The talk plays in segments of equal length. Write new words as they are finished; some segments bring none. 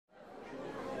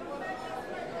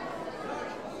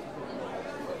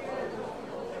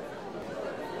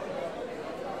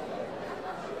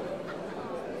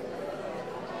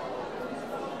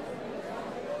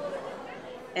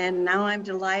And now I'm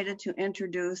delighted to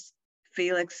introduce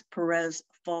Felix Perez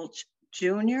Fulch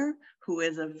Jr., who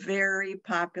is a very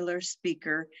popular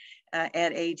speaker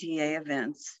at ATA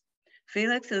events.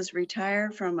 Felix is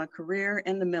retired from a career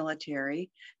in the military,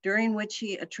 during which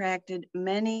he attracted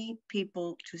many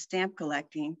people to stamp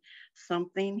collecting,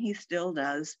 something he still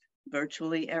does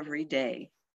virtually every day.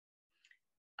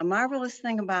 A marvelous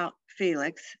thing about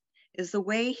Felix is the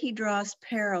way he draws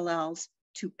parallels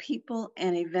to people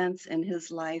and events in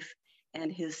his life and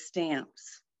his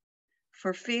stamps.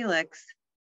 For Felix,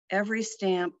 every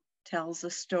stamp tells a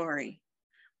story.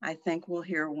 I think we'll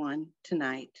hear one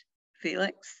tonight.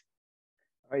 Felix?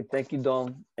 All right, thank you,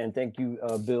 Dawn, and thank you,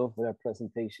 Bill, for that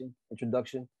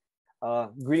introduction.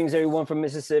 Greetings, everyone from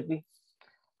Mississippi.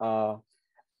 I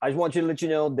just want you to let you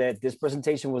know that this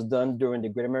presentation was done during the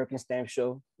Great American Stamp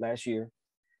Show last year.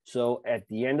 So at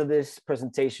the end of this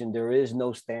presentation, there is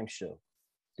no stamp show.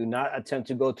 Do not attempt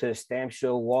to go to a stamp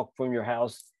show, walk from your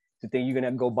house to think you're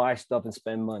gonna go buy stuff and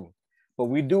spend money. But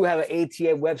we do have an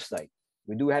ATA website.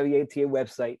 We do have the ATA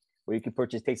website where you can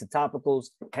purchase Taste of Topicals,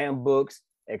 handbooks,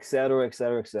 et cetera, et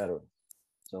cetera, et cetera.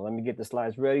 So let me get the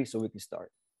slides ready so we can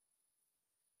start.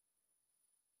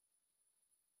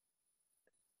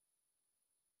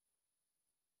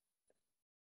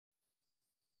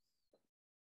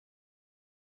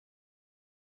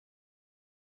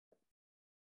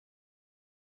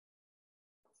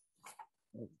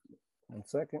 One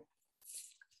second.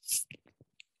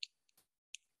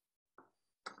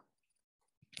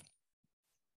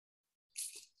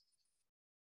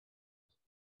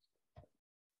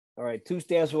 All right, 2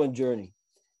 stamps, 1 journey.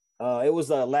 It was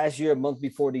last year, a month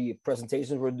before the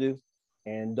presentations were due,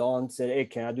 and Dawn said, "Hey,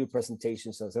 can I do a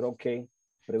presentation?" So I said, "Okay,"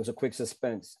 but it was a quick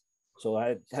suspense. So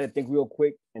I had to think real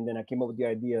quick, and then I came up with the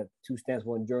idea, 2 stamps,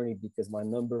 1 journey, because my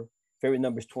favorite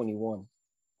number is 21.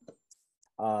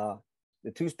 The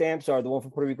 2 stamps are the one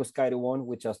from Puerto Rico Sky to One,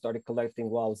 which I started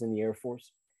collecting while I was in the Air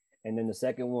Force. And then the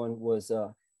second one was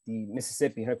the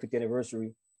Mississippi 150th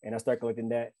anniversary. And I started collecting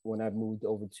that when I moved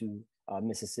over to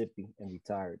Mississippi and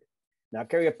retired. Now I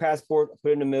carry a passport, I put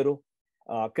it in the middle.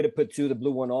 Could have put 2, the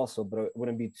blue one also, but it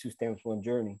wouldn't be 2 stamps, 1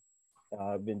 journey.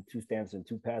 Been 2 stamps and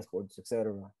 2 passports,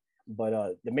 etc.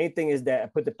 But the main thing is that I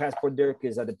put the passport there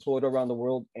because I deployed around the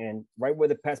world, and right where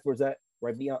the passport's at,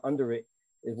 right beyond under it,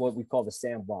 is what we call the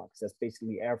sandbox. That's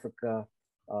basically Africa.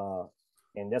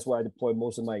 And that's where I deployed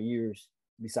most of my years,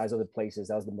 besides other places.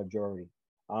 That was the majority.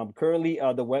 I'm currently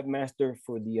the webmaster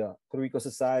for the Puerto Rico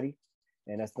Society,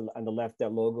 and that's on the left,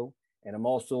 that logo. And I'm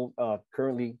also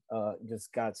currently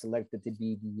just got selected to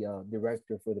be the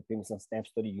director for the Famous Stamp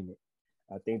Study Unit.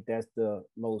 I think that's the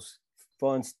most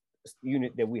fun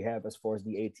unit that we have as far as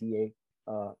the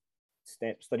ATA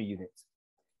stamp study units.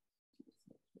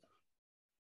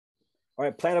 All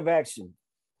right, plan of action.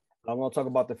 I'm going to talk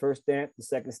about the first stamp, the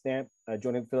second stamp,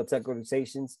 joining philatelic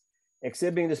organizations,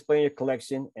 exhibiting, displaying your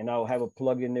collection, and I'll have a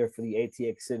plug in there for the ATA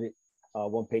exhibit,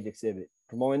 1-page exhibit,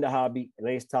 promoting the hobby,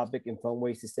 latest topic, and fun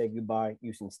ways to say goodbye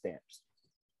using stamps.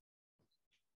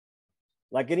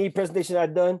 Like any presentation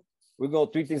I've done, we're going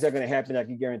to 3 things are going to happen. I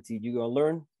can guarantee you're going to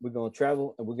learn, we're going to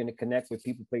travel, and we're going to connect with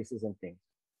people, places, and things.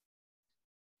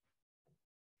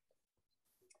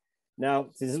 Now,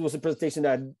 since this was a presentation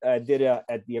that I did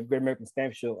at the Great American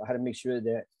Stamp Show, I had to make sure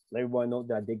that let everyone know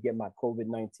that I did get my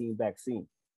COVID-19 vaccine.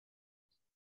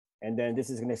 And then this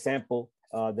is an example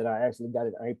that I actually got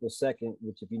it on April 2nd,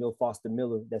 which if you know Foster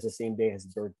Miller, that's the same day as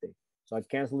his birthday. So I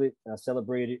canceled it, and I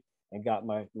celebrated and got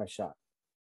my shot.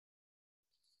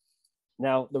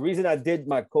 Now, the reason I did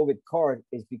my COVID card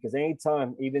is because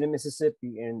anytime, even in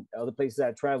Mississippi and other places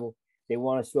I travel, they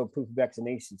want to show proof of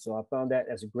vaccination. So I found that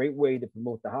as a great way to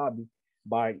promote the hobby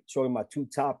by showing my 2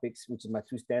 topics, which is my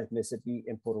 2 stamps, Mississippi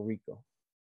and Puerto Rico.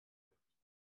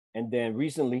 And then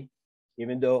recently,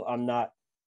 even though I'm not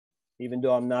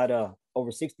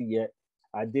over 60 yet,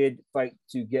 I did fight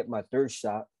to get my 3rd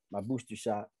shot, my booster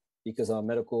shot, because of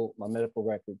my medical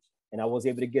records. And I was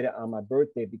able to get it on my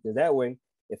birthday, because that way,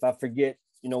 if I forget,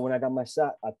 when I got my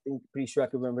shot, pretty sure I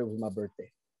could remember it was my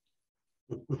birthday.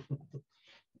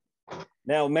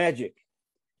 Now, magic.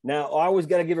 Now, I always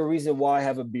got to give a reason why I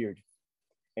have a beard.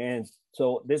 And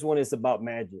so this one is about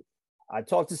magic. I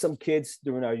talked to some kids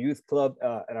during our youth club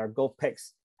at our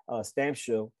GoPex stamp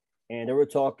show, and they were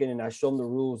talking, and I showed them the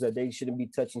rules that they shouldn't be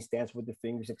touching stamps with their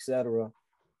fingers, etc.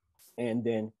 And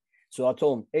then, so I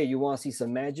told them, hey, you want to see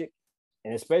some magic?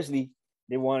 And especially,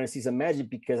 they wanted to see some magic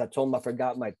because I told them I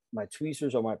forgot my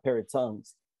tweezers or my pair of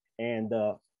tongues. And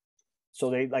so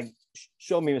they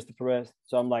show me, Mr. Perez.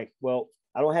 So I'm like, well,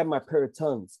 I don't have my pair of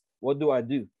tongues. What do I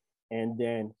do? And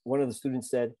then one of the students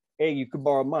said, hey, you could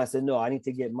borrow mine. I said, no, I need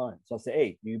to get mine. So I said,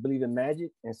 hey, do you believe in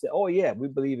magic? And I said, oh yeah, we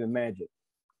believe in magic.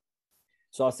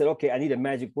 So I said, okay, I need a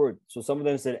magic word. So some of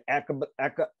them said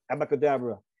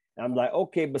abacadabra. And I'm like,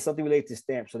 okay, but something related to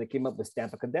stamps. So they came up with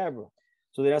stampacadabra.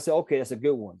 So then I said, okay, that's a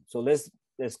good one. So let's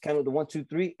count the 1, 2,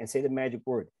 3 and say the magic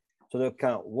word. So they'll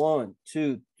count 1,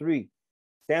 2, 3,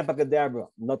 stampacadabra.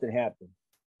 Nothing happened.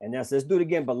 And now let's do it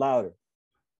again, but louder.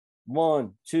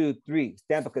 1, 2, 3,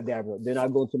 stampacadabra. Then I'll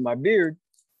go to my beard,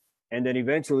 and then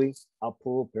eventually I'll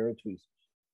pull a pair of tweezers.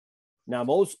 Now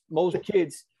most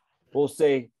kids will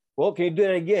say, well, can you do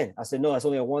that again? I said, no, that's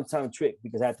only a one-time trick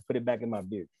because I have to put it back in my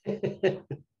beard.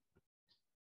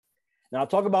 Now I'll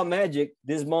talk about magic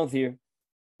this month here.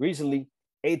 Recently,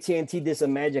 AT&T did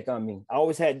some magic on me. I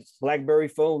always had BlackBerry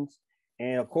phones,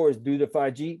 and of course, due to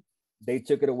 5G, they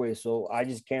took it away. So I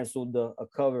just canceled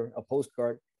a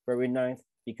postcard, February 9th,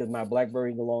 because my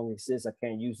BlackBerry no longer exists. I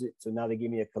can't use it. So now they give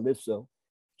me a Calypso,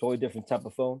 totally different type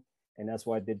of phone. And that's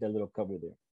why I did that little cover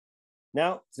there.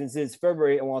 Now, since it's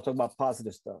February, I want to talk about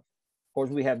positive stuff. Of course,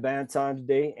 we have Valentine's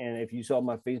Day. And if you saw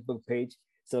my Facebook page,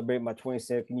 celebrate my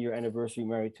 22nd year anniversary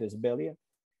married to Isabella.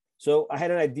 So I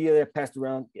had an idea that I passed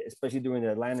around, especially during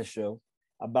the Atlanta show,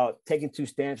 about taking 2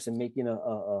 stamps and making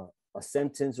a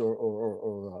sentence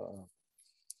or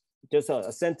just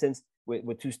a sentence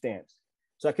with 2 stamps.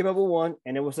 So I came up with one,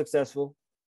 and it was successful.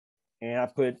 And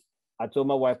I told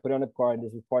my wife, put it on the card, and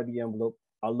this was part of the envelope.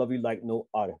 I love you like no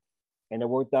other. And it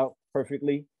worked out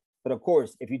perfectly. But of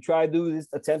course, if you try to do this,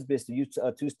 attempt this to use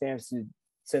 2 stamps to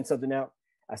send something out,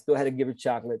 I still had to give her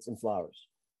chocolates and flowers.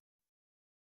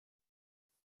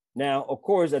 Now, of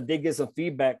course, I did get some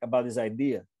feedback about this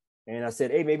idea. And I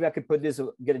said, hey, maybe I could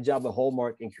get a job at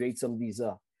Hallmark and create some of these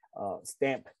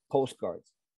stamp postcards.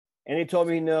 And they told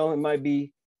me, no, it might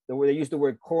be where they used the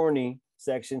word corny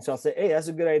section. So I said, hey, that's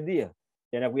a good idea.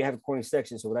 Then we have a corny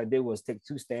section. So what I did was take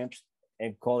 2 stamps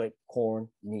and call it corn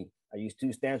knee. I used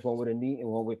 2 stamps, one with a knee and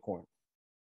one with corn.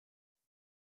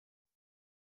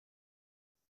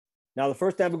 Now, the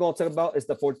first stamp we're going to talk about is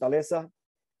the Fortaleza.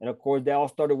 And of course, they all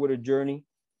started with a journey.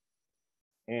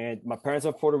 And my parents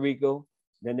are Puerto Rico.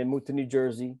 Then they moved to New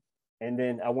Jersey. And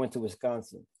then I went to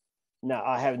Wisconsin. Now,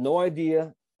 I have no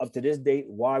idea up to this date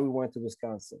why we went to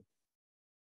Wisconsin.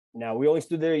 Now, we only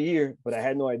stood there a year, but I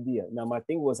had no idea. Now, my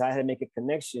thing was I had to make a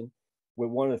connection with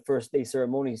one of the first day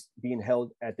ceremonies being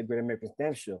held at the Great American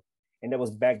Stamp Show, and that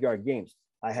was backyard games.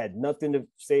 I had nothing to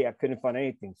say. I couldn't find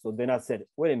anything. So then I said,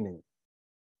 wait a minute.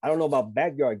 I don't know about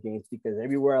backyard games because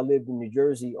everywhere I lived in New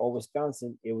Jersey or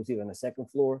Wisconsin, it was either on the 2nd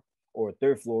floor or a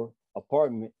 3rd floor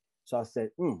apartment. So I said,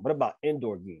 what about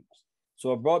indoor games?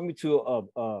 So it brought me to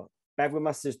back with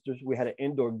my sisters. We had an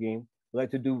indoor game. We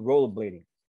like to do rollerblading.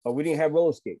 But we didn't have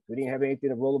roller skates. We didn't have anything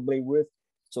to rollerblade with.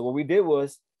 So what we did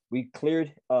was we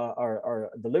cleared the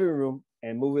living room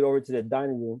and moved it over to the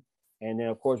dining room. And then,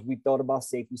 of course, we thought about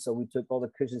safety. So we took all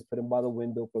the cushions, put them by the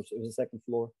window, because it was the 2nd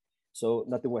floor. So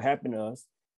nothing would happen to us.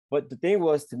 But the thing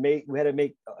was we had to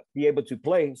be able to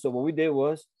play. So what we did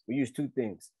was we used 2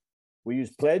 things. We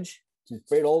used pledge to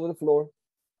spray it all over the floor.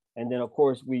 And then, of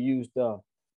course, we used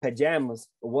pajamas,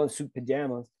 1-suit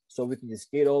pajamas, so we could just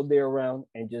skate all day around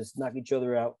and just knock each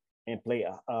other out and play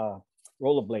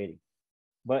rollerblading.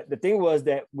 But the thing was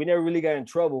that we never really got in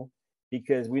trouble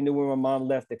because we knew when my mom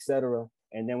left, etc.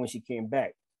 And then when she came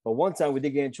back. But one time we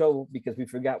did get in trouble because we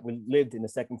forgot we lived in the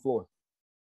 2nd floor.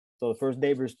 So the first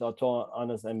neighbors started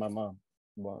on us and my mom.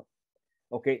 Wow.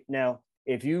 Okay, now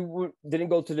if you didn't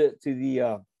go to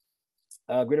the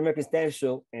Great American Stamp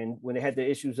Show, and when they had the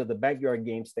issues of the backyard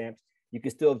game stamps, you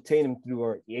can still obtain them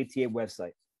through the ATA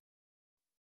website.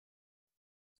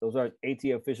 Those are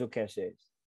ATA official cachets.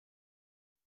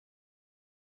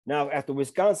 Now, after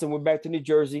Wisconsin, we're back to New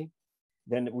Jersey.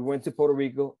 Then we went to Puerto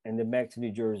Rico and then back to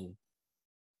New Jersey.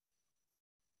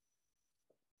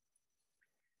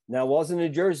 Now, while I was in New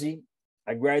Jersey,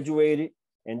 I graduated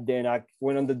and then I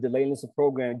went on the delay enlistment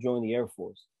program and joined the Air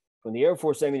Force. When the Air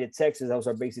Force sent me to Texas, that was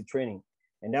our basic training.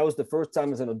 And that was the first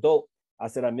time as an adult, I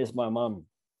said I miss my mommy.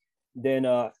 Then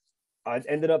I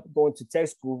ended up going to tech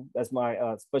school. That's my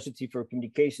specialty for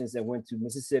communications, and went to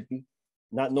Mississippi,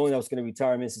 not knowing I was going to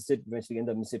retire in Mississippi, eventually end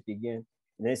up in Mississippi again.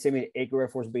 And then sent me to Acre Air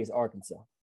Force Base, Arkansas.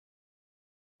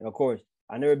 And of course,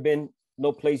 I never been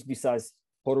no place besides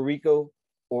Puerto Rico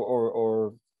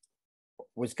or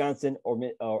Wisconsin or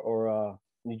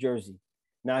New Jersey.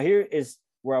 Now here is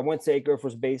where I went to Acre Air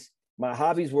Force Base. My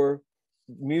hobbies were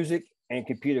music and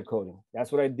computer coding.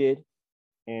 That's what I did.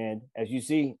 And as you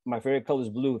see, my favorite color is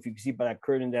blue. If you can see by that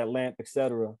curtain, that lamp,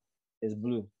 etc., is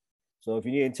blue. So if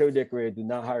you need an interior decorator, do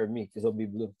not hire me because it'll be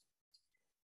blue.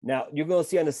 Now you're gonna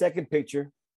see on the second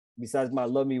picture, besides my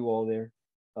love me wall there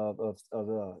of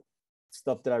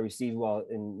stuff that I received while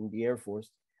in the Air Force.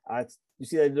 You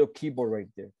see that little keyboard right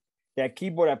there. That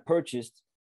keyboard I purchased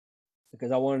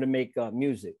because I wanted to make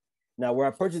music. Now, where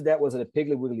I purchased that was at a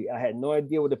Piggly Wiggly. I had no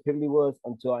idea what a Piggly was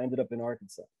until I ended up in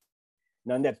Arkansas.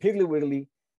 Now, in that Piggly Wiggly,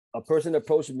 a person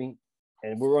approached me,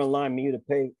 and we were online, me to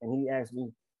pay, and he asked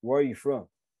me, "Where are you from?"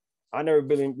 I never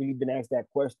really been asked that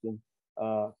question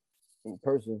in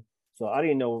person, so I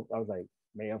didn't know. I was like,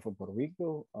 "Man, I'm from Puerto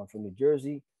Rico. I'm from New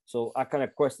Jersey." So I kind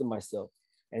of questioned myself,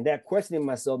 and that questioning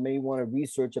myself made me want to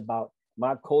research about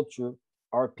my culture,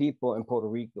 our people in Puerto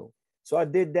Rico. So I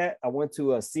did that. I went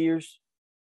to Sears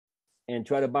and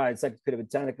tried to buy a Encyclopedia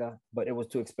Britannica, but it was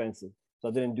too expensive. So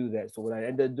I didn't do that. So what I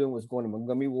ended up doing was going to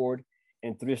Montgomery Ward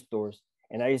and thrift stores,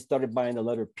 and I just started buying the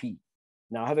letter P.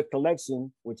 Now I have a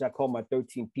collection, which I call my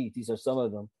 13 P. These are some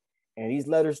of them. And these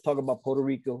letters talk about Puerto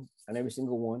Rico on every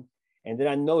single one. And then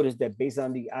I noticed that based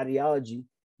on the ideology,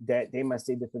 that they might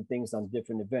say different things on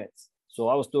different events. So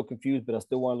I was still confused, but I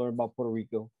still want to learn about Puerto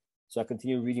Rico. So I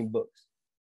continued reading books.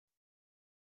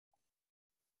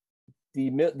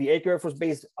 The Acre Air Force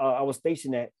Base I was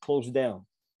stationed at closed down.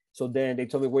 So then they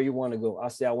told me, where you want to go? I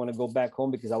said, I want to go back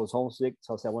home because I was homesick.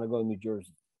 So I said, I want to go to New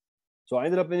Jersey. So I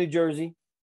ended up in New Jersey,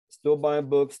 still buying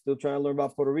books, still trying to learn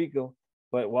about Puerto Rico.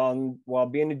 But while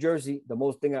being in New Jersey,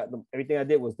 everything I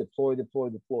did was deploy.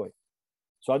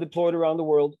 So I deployed around the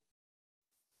world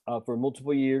for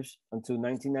multiple years until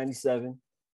 1997.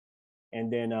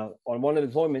 And then on one of the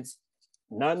deployments,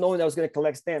 not knowing I was going to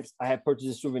collect stamps, I had purchased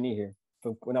a souvenir here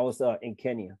from when I was in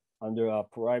Kenya under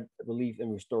Provide Relief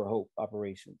and Restore Hope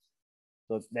operations.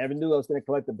 So I never knew I was going to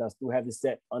collect them, but I still had the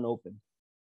set unopened.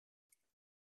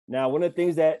 Now, one of the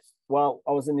things that while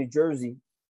I was in New Jersey,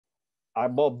 I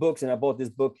bought books, and I bought this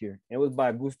book here. And it was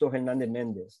by Augusto Hernandez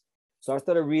Mendez. So I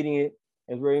started reading it.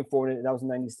 It was very informative. That was in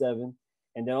 97.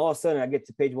 And then all of a sudden I get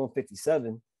to page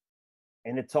 157,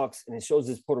 and it talks, and it shows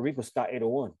this Puerto Rico Scott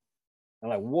 801. I'm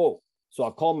like, whoa. So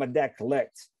I called my dad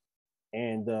collect,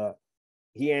 and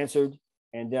he answered.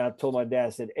 And then I told my dad, I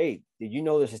said, hey, did you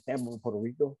know there's a stamp in Puerto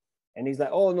Rico? And he's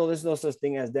like, oh, no, there's no such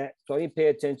thing as that. So I didn't pay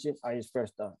attention. I just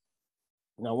pressed on.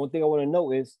 Now, one thing I want to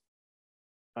know is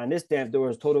on this stamp, there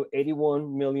was a total of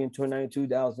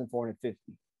 81,292,450.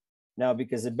 Now,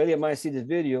 because the Belly might see this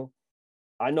video,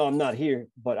 I know I'm not here,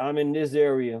 but I'm in this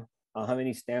area on how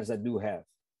many stamps I do have.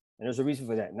 And there's a reason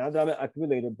for that. Not that I'm an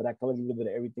accumulator, but I collect a little bit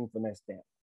of everything from that stamp.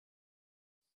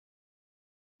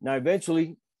 Now,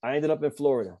 eventually, I ended up in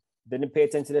Florida. Didn't pay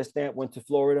attention to that stamp, went to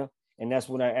Florida, and that's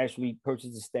when I actually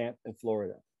purchased the stamp in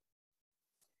Florida.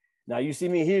 Now, you see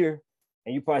me here,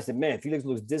 and you probably said, man, Felix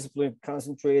looks disciplined,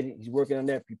 concentrated. He's working on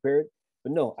that, prepared.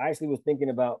 But no, I actually was thinking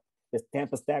about the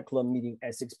Tampa Stamp Club meeting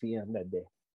at 6 p.m. that day.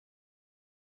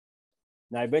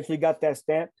 Now, I eventually got that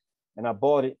stamp, and I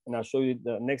bought it, and I'll show you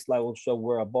the next slide will show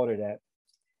where I bought it at.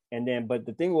 And then, but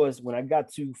the thing was, when I got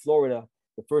to Florida,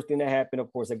 the first thing that happened, of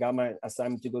course, I got my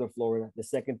assignment to go to Florida. The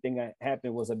second thing that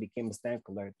happened was I became a stamp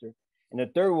collector. And the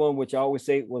third one, which I always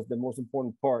say was the most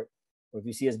important part, or if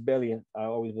you see us Belly, I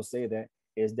always will say that,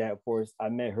 is that, of course, I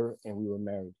met her and we were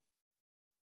married.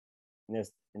 And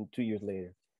that's 2 years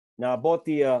later. Now, I bought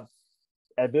the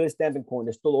at Billy Stamping Corn.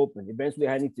 They're still open. Eventually,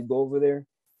 I need to go over there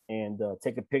and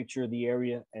take a picture of the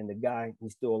area and the guy.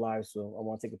 He's still alive, so I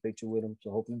want to take a picture with him.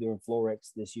 So hopefully during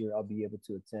Florex this year, I'll be able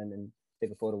to attend and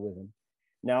take a photo with him.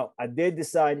 Now, I did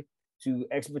decide to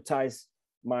expertise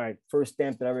my first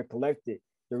stamp that I ever collected.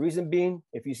 The reason being,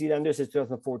 if you see down there, it says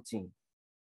 2014.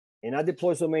 And I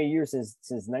deployed so many years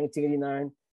since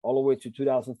 1989 all the way to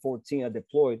 2014. I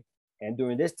deployed. And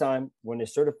during this time, when they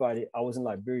certified it, I was in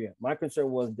Liberia. My concern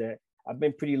was that I've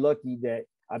been pretty lucky that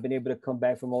I've been able to come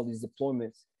back from all these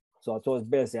deployments. So I told his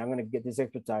best, I'm going to get this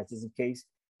expertise just in case,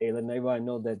 hey, letting everybody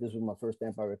know that this was my first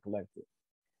stamp I ever collected.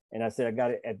 And I said, I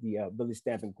got it at the Billy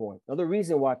Stamping Coin. Another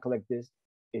reason why I collect this,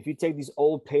 if you take these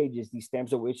old pages, these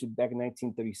stamps that were issued back in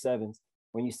 1937s,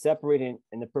 when you separate it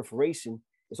in the perforation,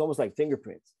 it's almost like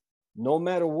fingerprints. No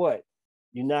matter what,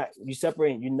 you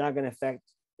separate, you're not going to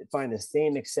find the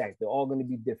same exact. They're all going to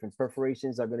be different.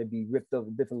 Perforations are going to be ripped up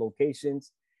in different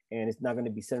locations, and it's not going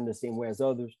to be centered the same way as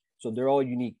others. So they're all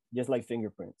unique, just like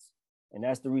fingerprints. And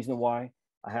that's the reason why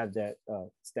I have that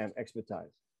stamp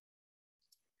expertise.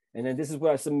 And then this is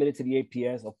what I submitted to the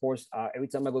APS. Of course, every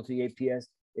time I go to the APS,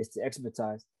 it's to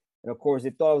expertise. And of course, they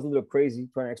thought I was a little crazy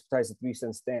trying to expertise a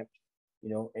 3-cent stamp,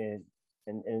 in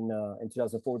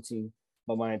 2014.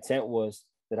 But my intent was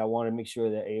that I wanted to make sure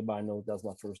that everybody knows that was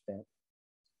my first stamp.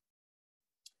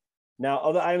 Now,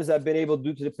 other items I've been able,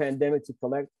 due to the pandemic, to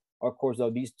collect are, of course,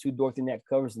 these 2 Dorothy neck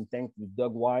covers, and thanks to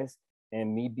Doug Wise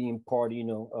and me being part,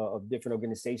 of different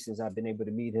organizations. I've been able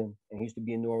to meet him, and he used to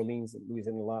be in New Orleans and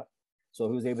Louisiana a lot. So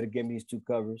he was able to give me these 2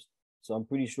 covers. So I'm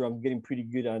pretty sure I'm getting pretty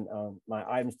good on my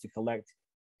items to collect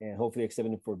and hopefully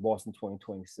accepting it for Boston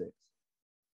 2026.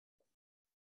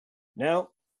 Now,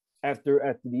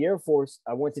 after the Air Force,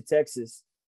 I went to Texas.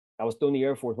 I was still in the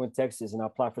Air Force, went to Texas, and I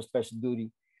applied for special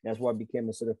duty. That's where I became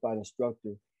a certified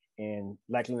instructor in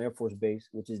Lackland Air Force Base,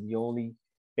 which is the only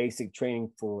basic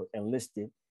training for enlisted.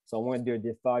 So I went there,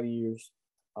 did 5 years,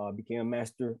 became a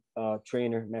master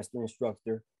trainer, master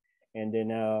instructor, and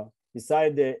then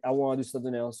decided that I want to do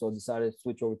something else. So I decided to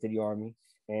switch over to the Army,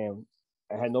 and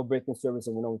I had no break in service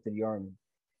and went over to the Army.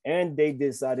 And they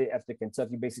decided after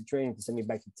Kentucky basic training to send me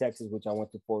back to Texas, which I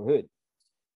went to Fort Hood.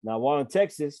 Now, while in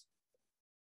Texas,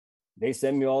 they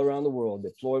sent me all around the world,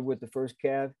 deployed with the 1st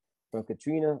Cav from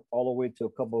Katrina all the way to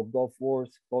a couple of Gulf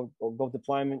Wars, Gulf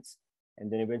deployments,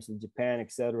 and then eventually Japan,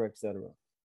 et cetera, et cetera.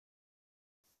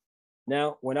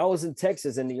 Now, when I was in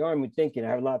Texas in the Army thinking, I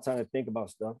had a lot of time to think about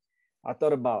stuff, I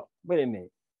thought about, wait a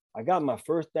minute, I got my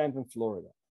first stamp in Florida.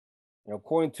 And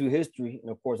according to history,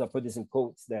 and of course I put this in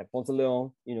quotes, that Ponce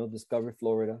Leon, discovered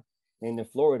Florida, and in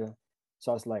Florida.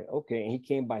 So I was like, okay, and he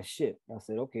came by ship. I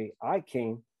said, okay, I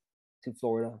came to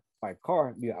Florida by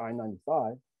car via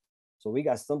I-95. So we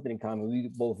got something in common. We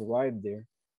both arrived there.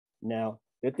 Now,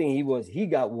 the thing he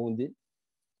got wounded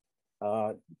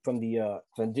from the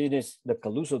indigenous, the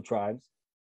Caluso tribes,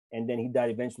 and then he died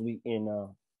eventually in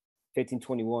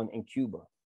 1521 in Cuba.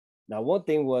 Now, one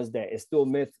thing was that it's still a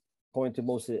myth, according to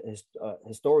most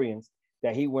historians,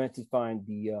 that he went to find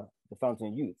the Fountain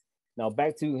of Youth. Now,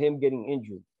 back to him getting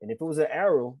injured. And if it was an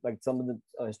arrow, like some of the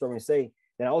historians say,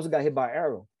 then I also got hit by an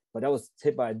arrow, but that was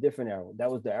hit by a different arrow.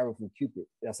 That was the arrow from Cupid.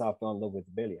 That's how I fell in love with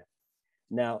Belia.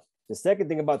 Now, the second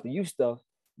thing about the youth stuff,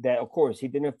 that of course he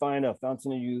didn't find a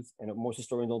Fountain of Youth, and most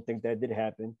historians don't think that did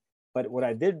happen. But what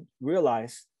I did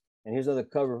realize, and here's another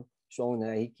cover showing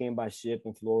that he came by ship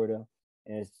in Florida,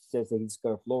 and it says that he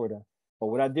discovered Florida. But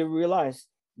what I did realize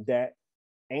that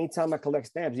anytime I collect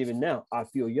stamps, even now, I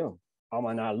feel young. I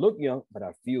might not look young, but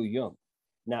I feel young.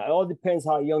 Now, it all depends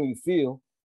how young you feel,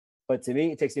 but to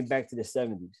me, it takes me back to the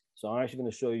 70s. So I'm actually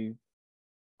going to show you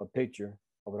a picture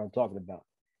of what I'm talking about.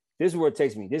 This is where it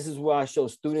takes me. This is where I show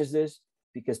students this,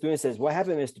 because students says, what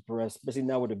happened, Mr. Perez, especially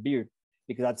now with a beard?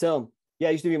 Because I tell them, yeah,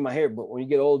 it used to be in my hair, but when you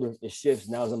get older, it shifts.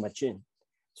 Now it's on my chin.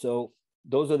 So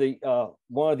those are the,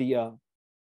 one of the,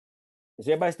 is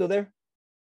everybody still there?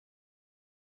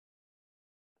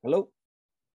 Hello?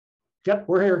 Yep,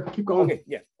 we're here. Keep going. Okay,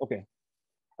 yeah, okay.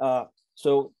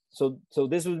 So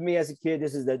this was me as a kid.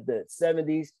 This is the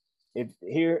 70s. If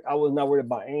here, I was not worried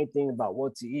about anything about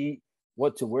what to eat,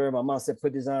 what to wear. My mom said,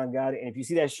 put this on, got it. And if you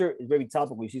see that shirt, it's very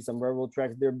topical. You see some railroad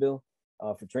tracks there, Bill,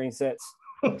 for train sets,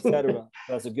 etc.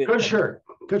 That's a good shirt.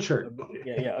 Good shirt.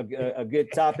 A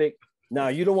good topic. Now,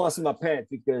 you don't want to see my pants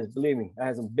because, believe me, I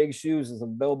had some big shoes and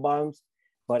some bell bottoms,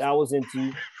 but I was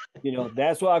into,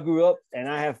 that's where I grew up, and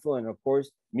I have fun. Of course,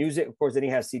 music, of course, they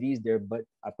didn't have CDs there, but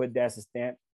I put that as a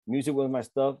stamp. Music was my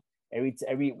stuff.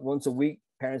 Every once a week,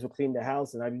 parents would clean the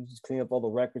house, and I would just clean up all the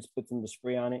records, put some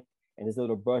spray on it, and this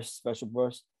little brush, special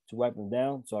brush to wipe them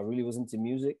down. So I really was into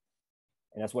music,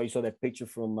 and that's why you saw that picture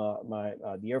from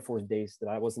the Air Force days that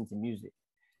I was into music.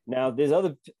 Now, this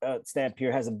other stamp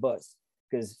here has a bus,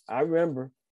 because I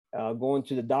remember going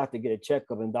to the doctor to get a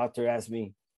checkup, and the doctor asked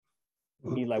me,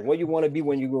 he's like, what do you want to be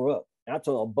when you grow up? And I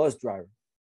told him, a bus driver.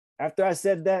 After I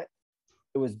said that,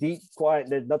 it was deep, quiet,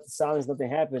 there's nothing, silence,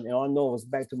 nothing happened, and all I know was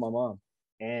back to my mom.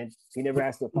 And he never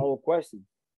asked a follow-up question.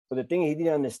 But the thing, he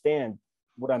didn't understand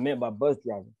what I meant by bus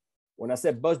driver. When I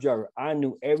said bus driver, I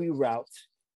knew every route,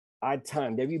 I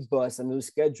timed every bus, I knew the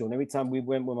schedule, and every time we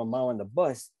went with my mom on the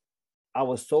bus, I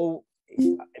was so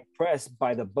impressed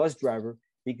by the bus driver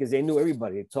because they knew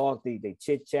everybody. They talked, they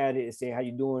chit-chatted, they say, how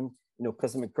you doing?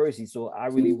 Customer courtesy. So I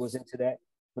really was into that.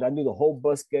 But I knew the whole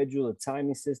bus schedule, the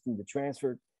timing system, the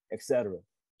transfer, etc.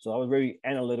 So I was very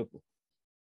analytical.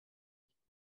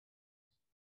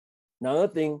 Now, another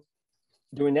thing,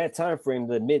 during that time frame,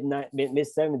 the mid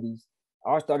 70s,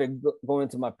 I started going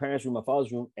into my parents' room, my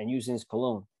father's room, and using his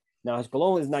cologne. Now, his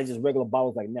cologne is not just regular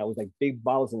bottles like now. It was like big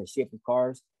bottles in the shape of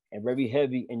cars and very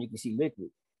heavy, and you can see liquid.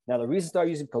 Now, the reason I started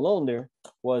using cologne there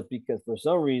was because for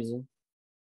some reason,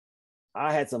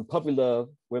 I had some puppy love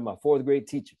with my 4th grade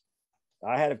teacher.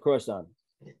 I had a crush on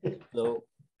him.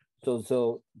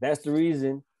 So that's the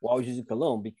reason why I was using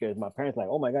cologne, because my parents were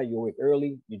like, oh my God, you awake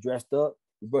early, you dressed up,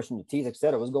 you brushing your teeth,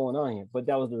 etc. What's going on here? But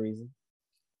that was the reason.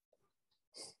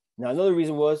 Now, another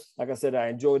reason was, like I said, I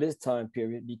enjoyed this time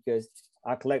period because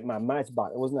I collect my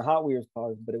Matchbox. It wasn't a Hot Wheels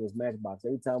cars, but it was Matchbox.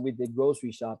 Every time we did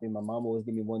grocery shopping, my mom always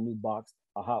gave me one new box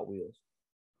of Hot Wheels.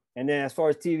 And then as far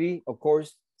as TV, of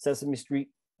course, Sesame Street,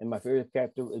 and my favorite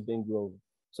character is Ben Grover.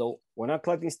 So when I'm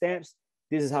collecting stamps,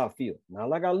 this is how I feel. Not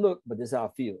like I look, but this is how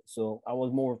I feel. So I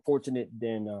was more fortunate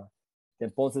than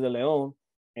Ponce de Leon,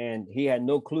 and he had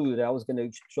no clue that I was going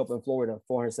to show up in Florida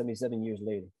 477 years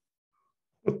later.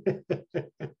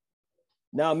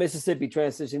 Now Mississippi,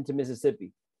 transition to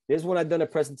Mississippi. This one I've done a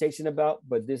presentation about,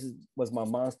 but was my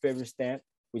mom's favorite stamp,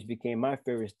 which became my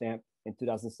favorite stamp in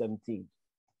 2017.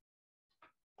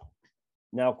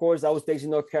 Now, of course, I was stationed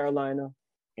in North Carolina,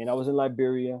 and I was in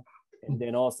Liberia, and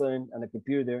then all of a sudden on the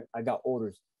computer there, I got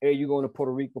orders. Hey, you're going to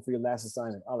Puerto Rico for your last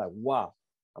assignment. I'm like, wow,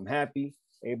 I'm happy.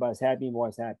 Everybody's happy,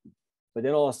 everyone's happy. But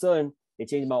then all of a sudden, they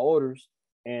changed my orders,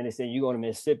 and they said, you're going to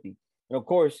Mississippi. And of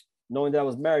course, knowing that I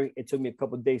was married, it took me a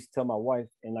couple of days to tell my wife.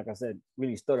 And like I said,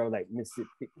 really stuttered. I was like,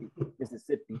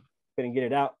 Mississippi, couldn't get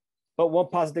it out. But one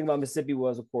positive thing about Mississippi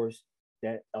was, of course,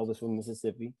 that I was from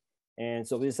Mississippi. And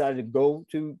so we decided to go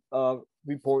to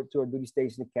report to our duty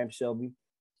station at Camp Shelby.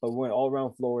 But we went all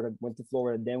around Florida, went to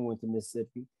Florida, then went to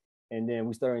Mississippi. And then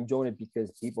we started enjoying it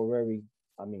because people are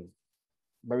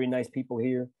very nice people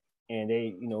here. And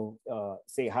they,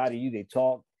 say hi to you, they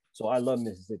talk. So I love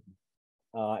Mississippi.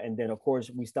 And then, of course,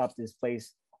 we stopped this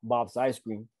place, Bob's Ice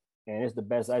Cream, and it's the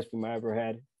best ice cream I ever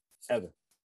had, ever.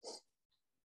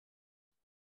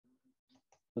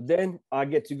 So then I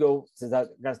get to go, since I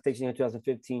got stationed in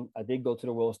 2015, I did go to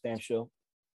the World Stamp Show,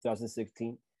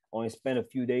 2016. Only spent a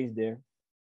few days there.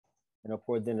 And of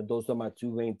course, then those are my two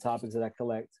main topics that I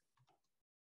collect.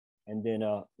 And then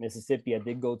Mississippi, I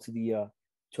did go to the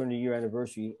 20-year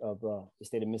anniversary of the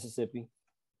state of Mississippi.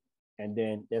 And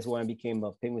then that's when I became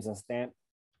a Penguins on Stamp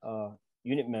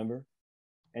unit member.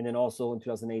 And then also in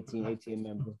 2018, ATA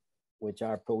member, which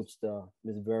I approached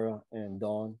Ms. Vera and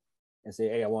Dawn and say,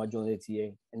 hey, I want to join the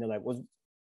ATA. And they're like,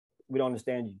 we don't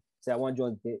understand you. I said, I want to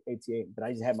join the ATA, but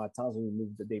I just had my tonsils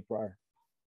removed the day prior.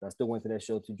 So I still went to that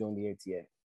show to join the ATA.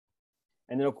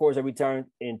 And then, of course, I retired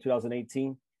in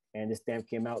 2018, and the stamp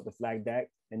came out, the Flag Act.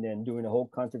 And then during the whole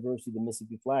controversy, the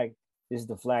Mississippi flag, this is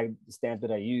the flag, the stamp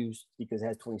that I use because it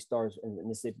has 20 stars, and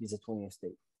Mississippi is a 20th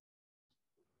state.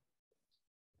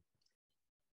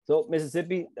 So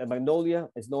Mississippi, magnolia,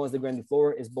 is known as the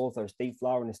grandiflora, is both our state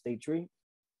flower and a state tree.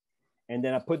 And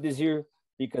then I put this here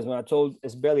because when I told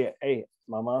Isabella, hey,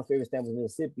 my mom's favorite stamp was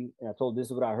Mississippi, and I told this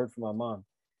is what I heard from my mom.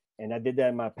 And I did that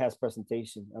in my past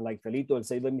presentation. And like Felito would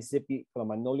say, let Mississippi, la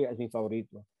magnolia es mi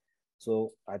favorito.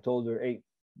 So I told her, hey,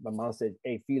 my mom said,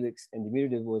 hey, Felix, and the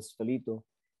diminutive was Felito.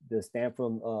 The stamp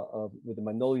from with the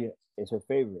magnolia is her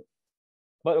favorite.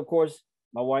 But of course,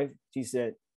 my wife, she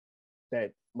said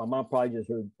that my mom probably just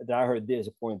heard that I heard this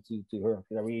according to her.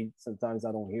 Because I read, sometimes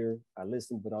I don't hear, I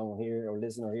listen, but I don't hear, or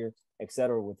listen or hear,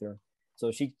 etc. with her.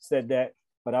 So she said that,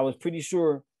 but I was pretty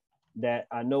sure that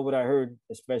I know what I heard,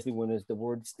 especially when it's the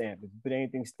word stamp. If you put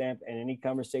anything stamp in any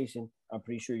conversation, I'm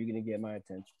pretty sure you're gonna get my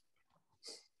attention.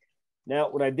 Now,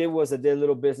 what I did was I did a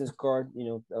little business card,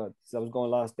 because I was going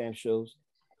a lot of stamp shows,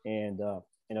 and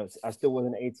I still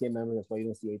wasn't an ATA member. That's why you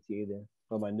don't see ATA there.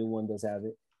 But my new one does have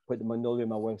it. Put the magnolia on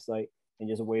my website, and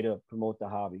just a way to promote the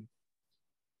hobby.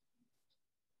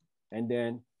 And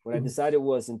then what I decided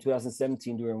was in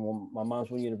 2017, during my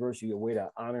mom's 1 anniversary, a way to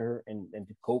honor her and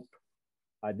to cope,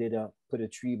 I did put a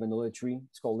tree, vanilla tree.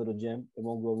 It's called Little Gem. It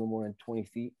won't grow no more than 20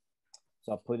 feet.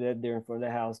 So I put it there in front of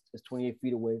the house. It's 28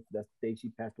 feet away. That's the day she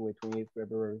passed away, 28th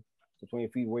February. So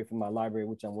 28 feet away from my library,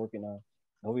 which I'm working on.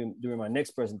 I hope during my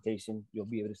next presentation, you'll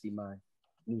be able to see my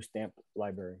new stamp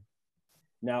library.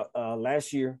 Now,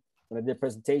 last year, when I did a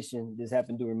presentation, this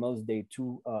happened during Mother's Day,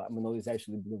 2 magnolias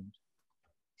actually bloomed,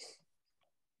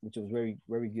 which was very,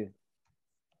 very good.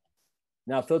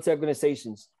 Now, filter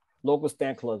organizations, local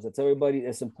stamp clubs. I tell everybody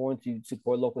it's important to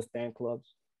support local stamp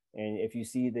clubs. And if you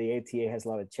see, the ATA has a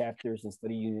lot of chapters and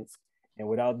study units, and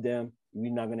without them,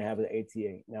 we're not going to have the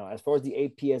ATA. Now, as far as the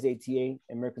APS ATA,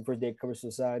 American First Aid Cover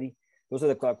Society, those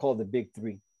are called the big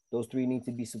three. Those three need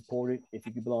to be supported. If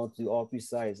you can belong to all 3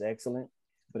 sides, excellent.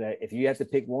 But if you have to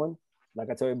pick one, like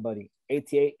I tell everybody,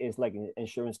 ATA is like an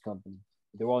insurance company.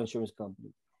 They're all insurance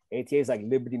companies. ATA is like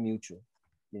Liberty Mutual.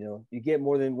 You get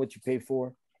more than what you pay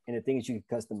for, and the thing is you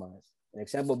can customize. An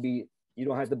example would be, you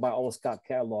don't have to buy all the Scott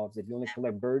catalogs. If you only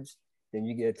collect birds, then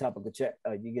you get a topical check.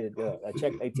 You get a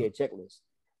check ATA checklist.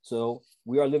 So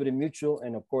we are Liberty Mutual,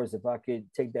 and of course, if I could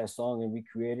take that song and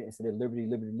recreate it instead of Liberty,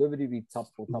 Liberty, Liberty, be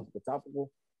topical, topical,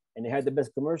 topical, and they had the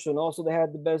best commercial, and also they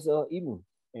had the best evening.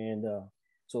 And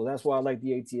so that's why I like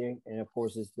the ATA. And of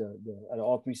course, it's the out of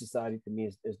all 3 society, to me,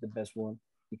 is the best one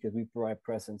because we provide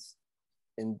presence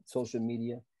in social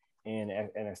media and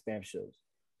at stamp shows.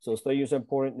 So studies are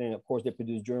important, and of course they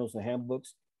produce journals and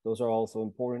handbooks. Those are also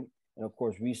important, and of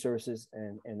course resources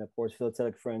and of course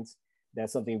philatelic friends.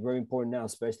 That's something very important now,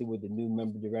 especially with the new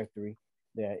member directory.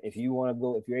 that if you want to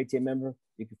go, if you're ATA member,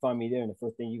 you can find me there. And the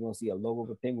first thing you're going to see a logo of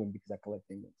a penguin because I collect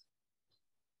penguins.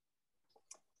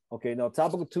 Okay, now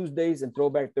Topical Tuesdays and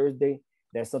Throwback Thursday.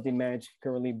 That's something managed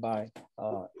currently by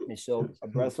Michelle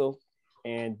Abresso.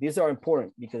 And these are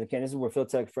important because, again, this is where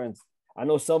Philtech friends. I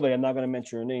know somebody, I'm not going to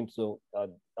mention her name. So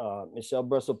Michelle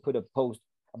Abresso put a post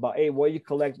about, hey, what you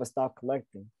collect but stop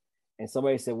collecting. And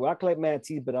somebody said, well, I collect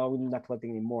manatees, but I'm really not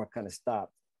collecting anymore. I kind of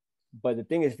stopped. But the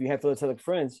thing is, if you have philatelic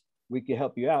friends, we can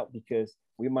help you out because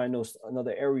we might know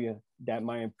another area that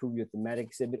might improve your thematic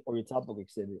exhibit or your topical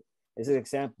exhibit. As an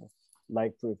example,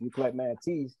 like if you collect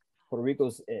manatees, Puerto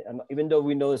Rico's, even though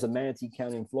we know there's a manatee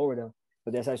county in Florida,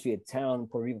 but there's actually a town in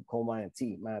Puerto Rico called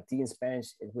Manatee. Manatee in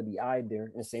Spanish is with the I there,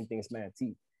 and the same thing as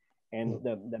manatee. And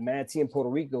the manatee in Puerto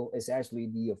Rico is actually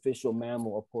the official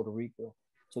mammal of Puerto Rico.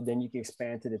 So then you can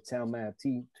expand to the town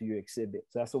manatee to your exhibit.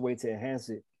 So that's a way to enhance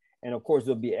it. And of course,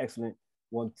 there'll be an excellent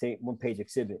one-page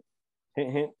exhibit.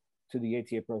 Hint, hint to the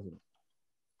ATA president.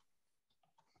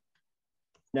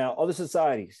 Now, other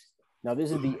societies. Now,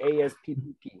 this is the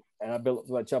ASPPP, and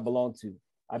which I belong to.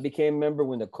 I became a member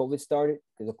when the COVID started,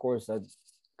 because of course I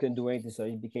couldn't do anything, so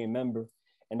I became a member.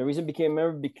 And the reason I became a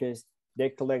member because they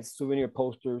collect souvenir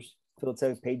posters,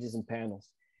 philatelic pages, and panels.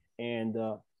 And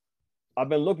I've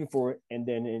been looking for it. And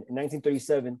then in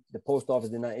 1937, the post office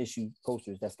did not issue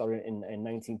posters. That started in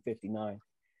 1959.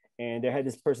 And they had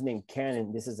this person named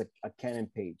Cannon. This is a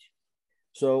Cannon page.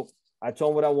 So I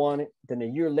told him what I wanted. Then a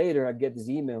year later, I get this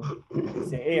email. He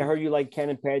said, hey, I heard you like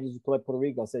Cannon pages. You collect Puerto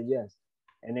Rico. I said, yes.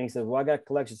 And then he said, well, I got a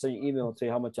collection. Send your email and tell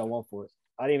you how much I want for it.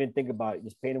 I didn't even think about it.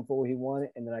 Just paid him for what he wanted.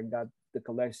 And then I got the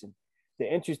collection.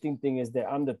 The interesting thing is that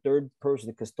I'm the third person,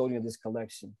 the custodian of this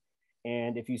collection.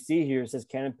 And if you see here, it says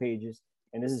Cannon pages.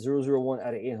 And this is 001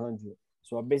 out of 800.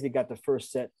 So I basically got the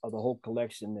first set of the whole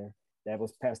collection there that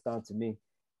was passed on to me.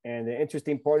 And the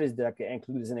interesting part is that I can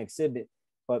include as an exhibit.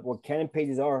 But what Cannon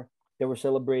pages are, they were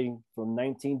celebrating from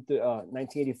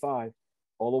 1985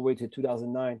 all the way to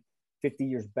 2009, 50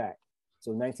 years back.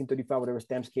 So 1935, whatever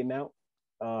stamps came out,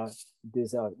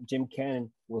 this Jim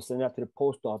Cannon will send out to the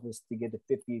post office to get the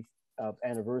 50th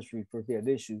anniversary first day of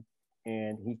issue.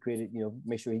 And he created,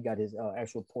 make sure he got his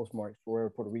actual postmarks for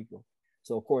Puerto Rico.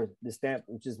 So of course, the stamp,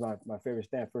 which is my favorite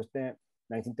stamp, first stamp,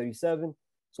 1937.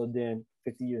 So then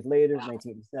 50 years later,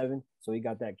 1987, so he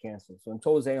got that canceled. So in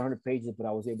total, it's 800 pages, but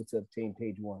I was able to obtain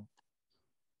page 1.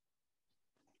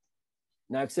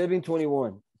 Now, exhibiting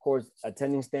 21, of course,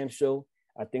 attending stamp show,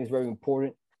 I think is very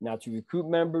important. Now, to recruit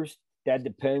members, that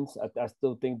depends. I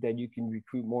still think that you can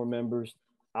recruit more members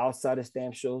outside of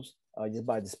stamp shows, just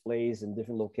by displays in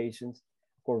different locations.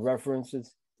 Of course,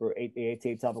 references for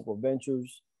ATA Topical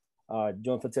Ventures,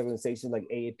 joint photography organizations like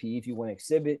AAP if you want to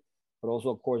exhibit. But also,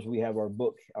 of course, we have our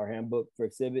book, our handbook for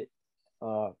exhibit,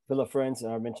 Phila Friends,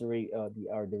 and I mentioned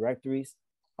our directories,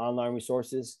 online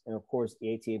resources, and of course,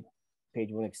 the ATA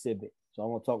page 1 exhibit. So I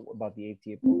want to talk about the ATA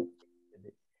page 1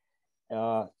 exhibit.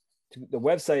 The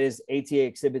website is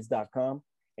ataexhibits.com,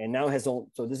 and now has own.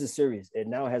 So this is serious. It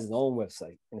now has its own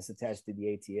website, and it's attached to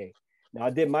the ATA. Now I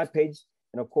did my page,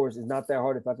 and of course, it's not that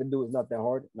hard. If I could do it, it's not that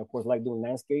hard. And of course, I like doing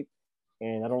landscape.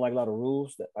 And I don't like a lot of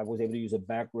rules. That I was able to use a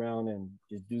background and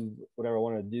just do whatever I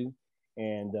wanted to do.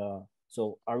 And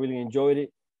so I really enjoyed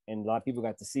it. And a lot of people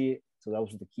got to see it. So that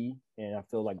was the key. And I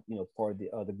feel like, part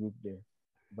of the group there.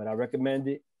 But I recommend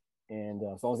it. And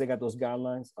as long as they got those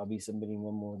guidelines, I'll be submitting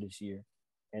one more this year.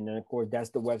 And then, of course, that's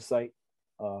the website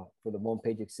for the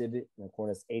one-page exhibit. And of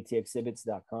course, that's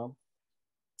ataexhibits.com.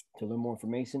 To learn more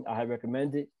information, I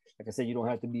recommend it. Like I said, you don't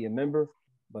have to be a member.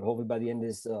 But hopefully by the end of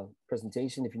this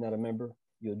presentation, if you're not a member,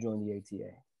 you'll join the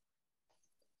ATA.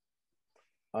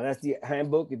 That's the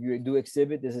handbook. If you do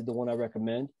exhibit, this is the one I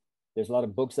recommend. There's a lot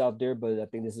of books out there, but I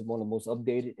think this is one of the most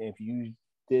updated. And if you use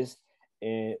this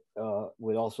and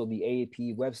with also the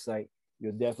AAP website,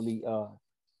 you'll definitely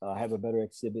have a better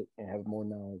exhibit and have more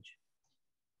knowledge.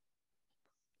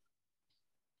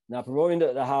 Now, promoting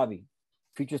the hobby.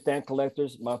 Future stamp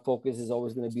collectors, my focus is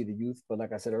always going to be the youth. But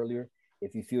like I said earlier,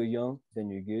 if you feel young, then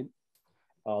you're good.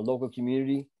 Local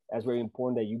community, that's very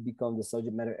important that you become the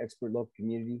subject matter expert local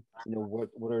community.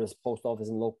 What are the post office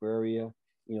in the local area,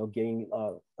 getting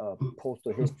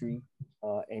postal history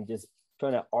and just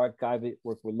trying to archive it,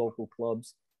 work with local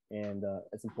clubs. And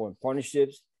that's important.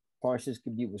 Partnerships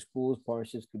could be with schools,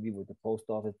 partnerships could be with the post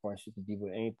office, partnerships could be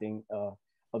with anything.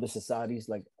 Other societies,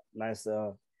 like last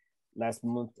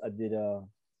month, I did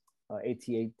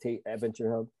ATA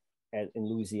Adventure Hub in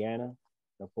Louisiana.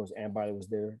 Of course, Ann Biley was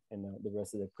there, and the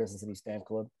rest of the Crescent City Stamp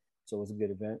Club. So it was a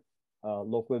good event.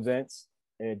 Local events,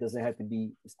 and it doesn't have to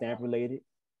be stamp related.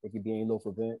 It could be any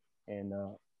local event, and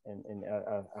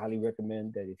I highly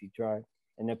recommend that if you try.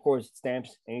 And of course,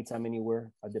 stamps, anytime,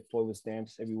 anywhere. I deploy with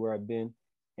stamps everywhere I've been.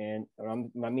 And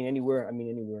I mean anywhere, I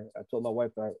mean anywhere. I told my wife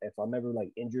if I'm ever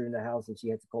like injured in the house and she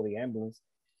had to call the ambulance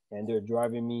and they're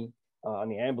driving me on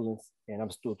the ambulance and I'm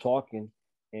still talking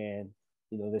and,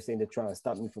 you know, they're saying they're trying to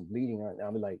stop me from bleeding. And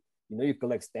I'll be like, you know, you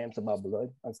collect stamps about blood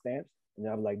on stamps. And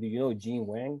I'm like, do you know Gene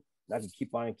Wang? And I can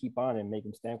keep on and make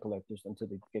them stamp collectors until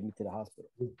they get me to the hospital.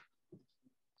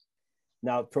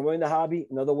 Now, promoting the hobby,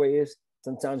 another way is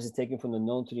sometimes it's taken from the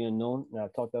known to the unknown. Now, I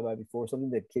talked about it before,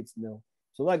 something that kids know.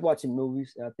 So I like watching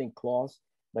movies. And I think Klaus,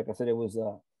 like I said, it was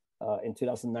in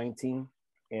 2019.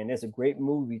 And it's a great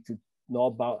movie to know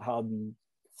about how the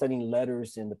sending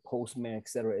letters and the postman, et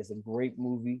cetera, is a great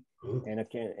movie. And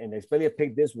especially I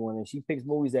picked this one. And she picks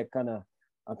movies that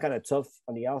I'm kind of tough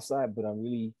on the outside, but I'm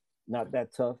really not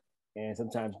that tough. And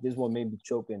sometimes this one made me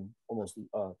choke and almost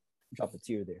drop a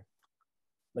tear there.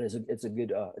 But it's a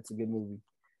good movie.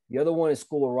 The other one is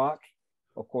School of Rock.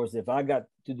 Of course, if I got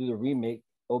to do the remake,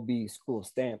 it'll be School of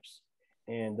Stamps.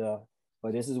 And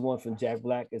but this is one from Jack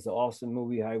Black. It's an awesome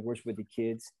movie. How he works with the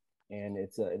kids, and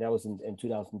that was in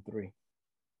 2003.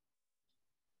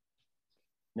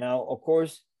 Now, of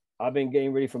course, I've been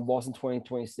getting ready from Boston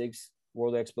 2026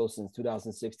 World Expo since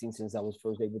 2016, since I was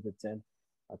first able to attend.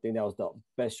 I think that was the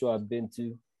best show I've been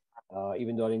to,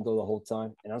 even though I didn't go the whole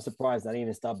time. And I'm surprised I didn't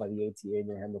even stop by the ATA. I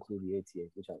didn't have no clue the ATA,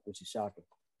 which is shocking.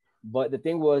 But the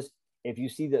thing was, if you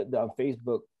see the on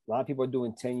Facebook, a lot of people are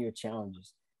doing 10-year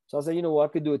challenges. So I said, you know what,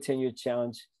 I could do a 10-year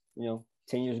challenge,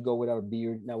 10 years ago without a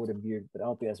beard, not with a beard, but I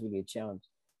don't think that's really a challenge.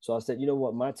 So I said, you know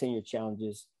what, my 10-year challenge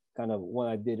is kind of when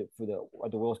I did it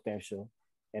at the World Stamp Show.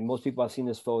 And most people have seen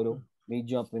this photo, me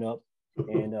jumping up.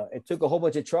 And it took a whole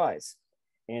bunch of tries.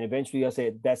 And eventually I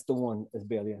said, that's the one,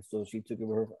 Asbelia. So she took it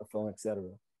with her phone, etc.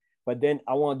 But then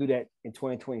I want to do that in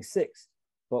 2026.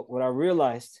 But what I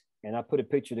realized, and I put a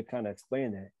picture to kind of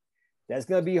explain that's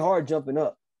going to be hard jumping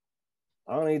up.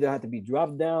 I don't either have to be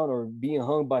dropped down or being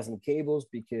hung by some cables,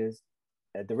 because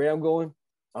at the rate I'm going,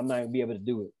 I'm not going to be able to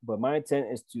do it. But my intent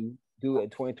is to do it in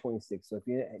 2026. So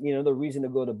if the reason to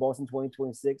go to Boston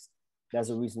 2026, that's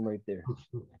a reason right there.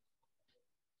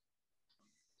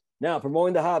 Now,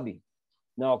 promoting the hobby.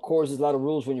 Now, of course, there's a lot of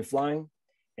rules when you're flying,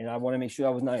 and I want to make sure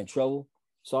I was not in trouble.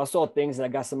 So I saw things and I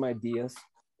got some ideas.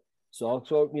 So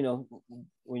also,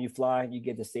 when you fly, you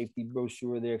get the safety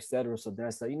brochure there, etc. So then I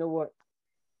said, you know what?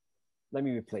 Let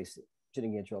me replace it.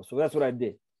 Shouldn't get in trouble. So that's what I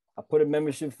did. I put a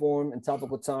membership form in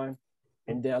Topical Time,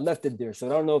 and then I left it there. So I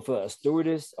don't know if a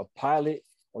stewardess, a pilot,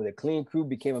 or the clean crew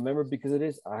became a member because of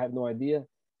this. I have no idea.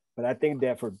 But I think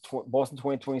that for Boston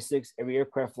 2026, every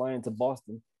aircraft flying into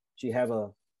Boston should have a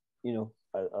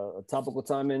Topical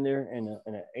Time in there and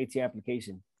an AT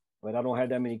application. But I don't have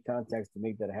that many contacts to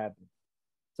make that happen.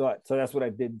 So that's what I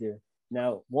did there.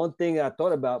 Now, one thing I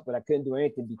thought about, but I couldn't do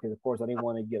anything because, of course, I didn't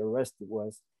want to get arrested,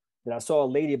 was that I saw a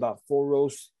lady about 4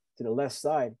 rows to the left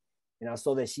side, and I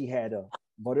saw that she had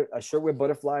a shirt with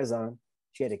butterflies on.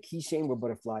 She had a keychain with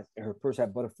butterflies, and her purse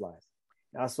had butterflies.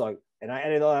 And I saw, and I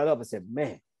added all that up. I said,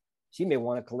 man, she may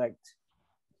want to collect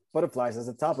butterflies as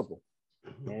a topical.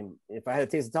 And if I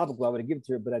had to taste a topical, I would have given it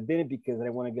to her, but I didn't because I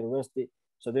didn't want to get arrested.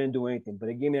 So I didn't do anything. But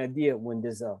it gave me an idea when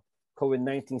this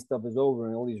COVID-19 stuff is over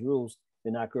and all these rules,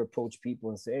 then I could approach people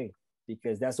and say, hey,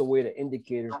 because that's a way to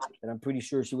indicate her, and I'm pretty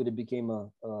sure she would have became a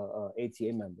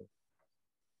ATA member.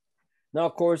 Now,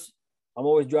 of course, I'm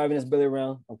always driving this belly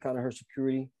around. I'm kind of her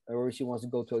security. Wherever she wants to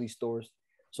go to all these stores.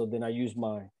 So then I use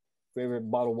my favorite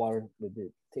bottled water with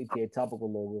the ATA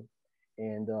topical logo.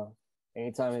 And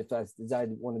anytime if I decide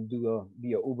to want to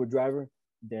be an Uber driver,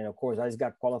 then of course I just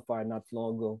got qualified not too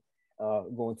long ago,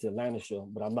 going to the Atlanta show,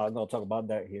 but I'm not going to talk about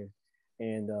that here.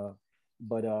 And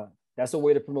but that's a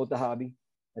way to promote the hobby.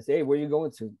 I say, hey, where are you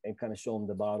going to? And kind of show them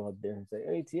the bottle up there and say,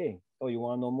 hey, ATA, oh, you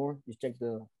want to know more? Just check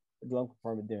the glove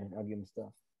compartment there and I'll give them stuff.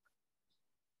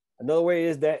 Another way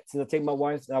is that since I take my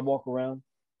wife and I walk around,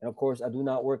 and of course I do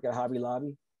not work at Hobby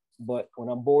Lobby, but when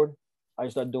I'm bored, I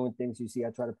start doing things. You see,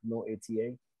 I try to promote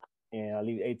ATA, and I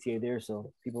leave ATA there,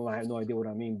 so people might have no idea what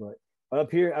I mean. But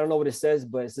up here, I don't know what it says,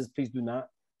 but it says please do not.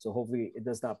 So hopefully it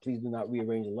does not. Please do not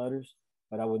rearrange the letters.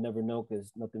 But I would never know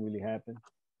because nothing really happened.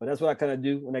 But that's what I kind of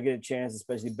do when I get a chance,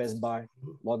 especially Best Buy,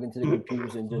 log into the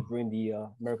computers and just bring the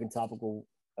American Topical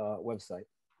website.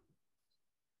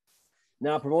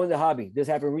 Now, promoting the hobby. This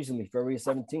happened recently, February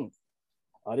 17th.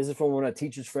 This is from one of the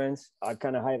teacher's friends. I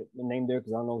kind of hide the name there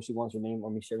because I don't know if she wants her name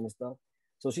on me sharing this stuff.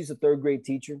 So she's a 3rd grade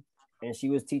teacher, and she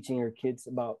was teaching her kids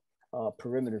about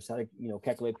perimeters, how to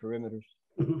calculate perimeters.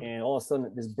 And all of a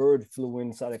sudden, this bird flew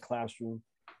inside the classroom,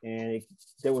 and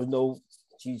there was no.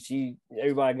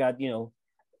 Everybody got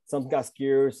some got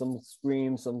scared, some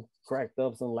screamed, some cracked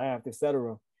up, some laughed,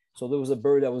 etc. So there was a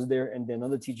bird that was there, and then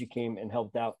another teacher came and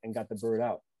helped out and got the bird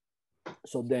out.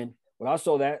 So then when I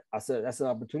saw that, I said, that's an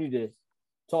opportunity to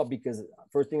talk, because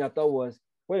first thing I thought was,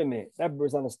 wait a minute, that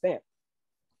bird's on a stamp.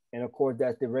 And of course,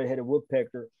 that's the red-headed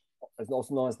woodpecker,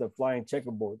 also known as the flying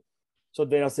checkerboard. So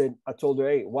then I told her,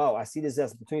 hey, wow, I see this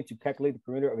as an opportunity to calculate the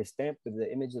perimeter of a stamp with the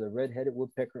image of the red-headed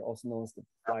woodpecker, also known as the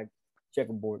flying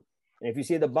checkerboard. And if you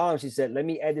see at the bottom, she said, let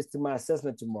me add this to my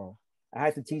assessment tomorrow. I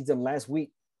had to teach them last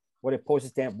week what a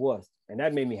postage stamp was. And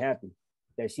that made me happy,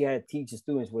 that she had to teach the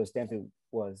students what a stamp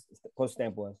was, postage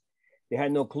stamp was. They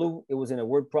had no clue. It was in a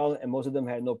word problem, and most of them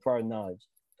had no prior knowledge.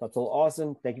 So I told,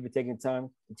 awesome, thank you for taking time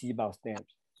to teach about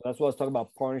stamps. So that's why I was talking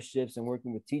about partnerships and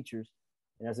working with teachers,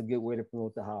 and that's a good way to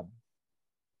promote the hobby.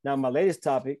 Now, my latest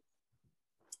topic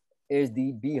is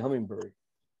the bee hummingbird.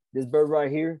 This bird right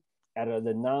here, out of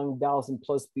the 9,000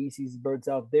 plus species birds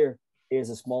out there, is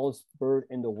the smallest bird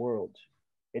in the world.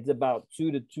 It's about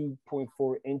 2 to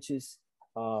 2.4 inches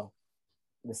the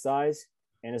size,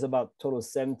 and it's about total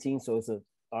 17. So it's a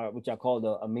which I call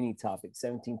a mini topic,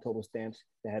 17 total stamps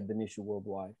that have been issued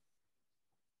worldwide.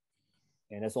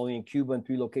 And that's only in Cuba, in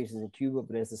 3 locations in Cuba,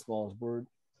 but that's the smallest bird.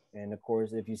 And of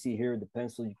course, if you see here the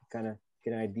pencil, you can kind of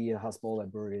get an idea how small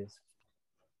that bird is.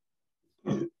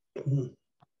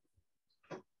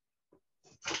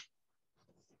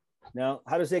 Now,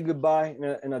 how to say goodbye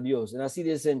and adios. And I see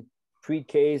this in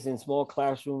pre-Ks in small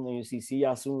classroom, and you see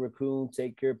ya soon, raccoon,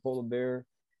 take care, polar bear,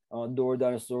 door,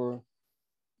 dinosaur,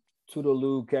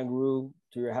 toodaloo, kangaroo,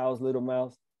 to your house, little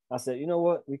mouse. I said, you know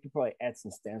what? We could probably add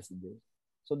some stamps to this.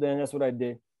 So then that's what I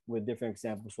did with different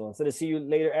examples. So instead of see you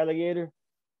later, alligator,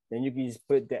 then you can just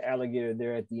put the alligator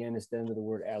there at the end instead of the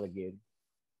word alligator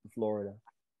in Florida.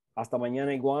 Hasta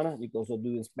mañana, iguana. You can also do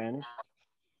it in Spanish.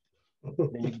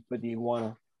 Then you can put the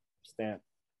iguana stamp.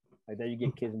 Like that, you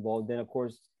get kids involved. Then, of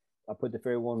course, I put the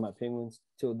fairy one, my penguins.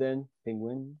 Till then,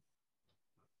 penguin.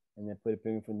 And then put a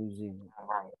penguin for New Zealand.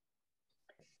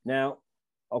 Now,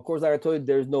 of course, like I told you,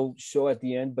 there's no show at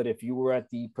the end, but if you were at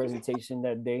the presentation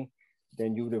that day,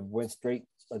 then you would have went straight,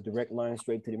 a direct line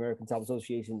straight to the American Top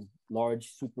Association large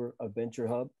super adventure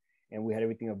hub. And we had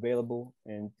everything available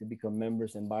and to become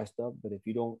members and buy stuff. But if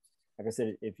you don't, like I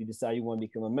said, if you decide you want to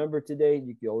become a member today,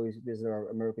 you can always visit our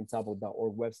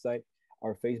AmericanTopo.org website,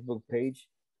 our Facebook page,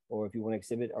 or if you want to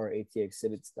exhibit, our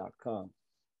ataexhibits.com.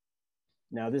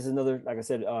 Now, this is another, like I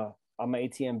said, I'm an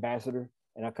AT ambassador,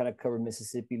 and I kind of cover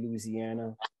Mississippi,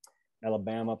 Louisiana,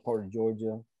 Alabama, part of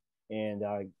Georgia. And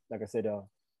like I said,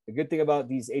 the good thing about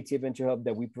these AT Adventure Hub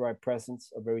that we provide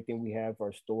presence of everything we have,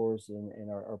 our stores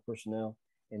and our personnel,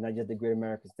 and not just the Great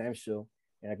American Stamp Show.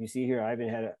 And like you see here, I even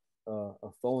had a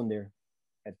phone there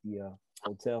at the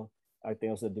hotel. I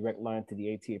think also a direct line to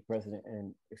the ATA president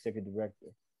and executive director.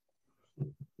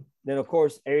 Then, of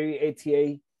course, every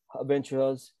ATA Adventure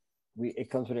Hubs, it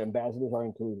comes with ambassadors are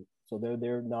included. So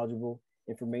they're knowledgeable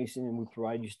information, and we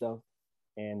provide you stuff.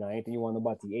 And anything you want to know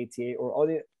about the ATA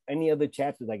or any other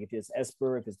chapters, like if it's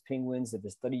ESPER, if it's penguins, if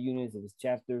it's study units, if it's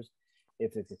chapters,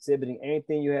 if it's exhibiting,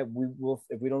 anything you have, we will,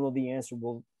 if we don't know the answer,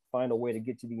 we'll find a way to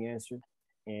get you the answer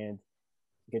and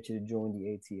get you to join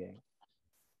the ATA.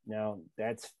 Now,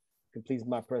 that completes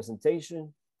my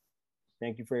presentation.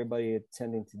 Thank you for everybody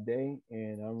attending today,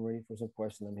 and I'm ready for some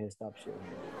questions. I'm here to stop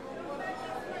sharing.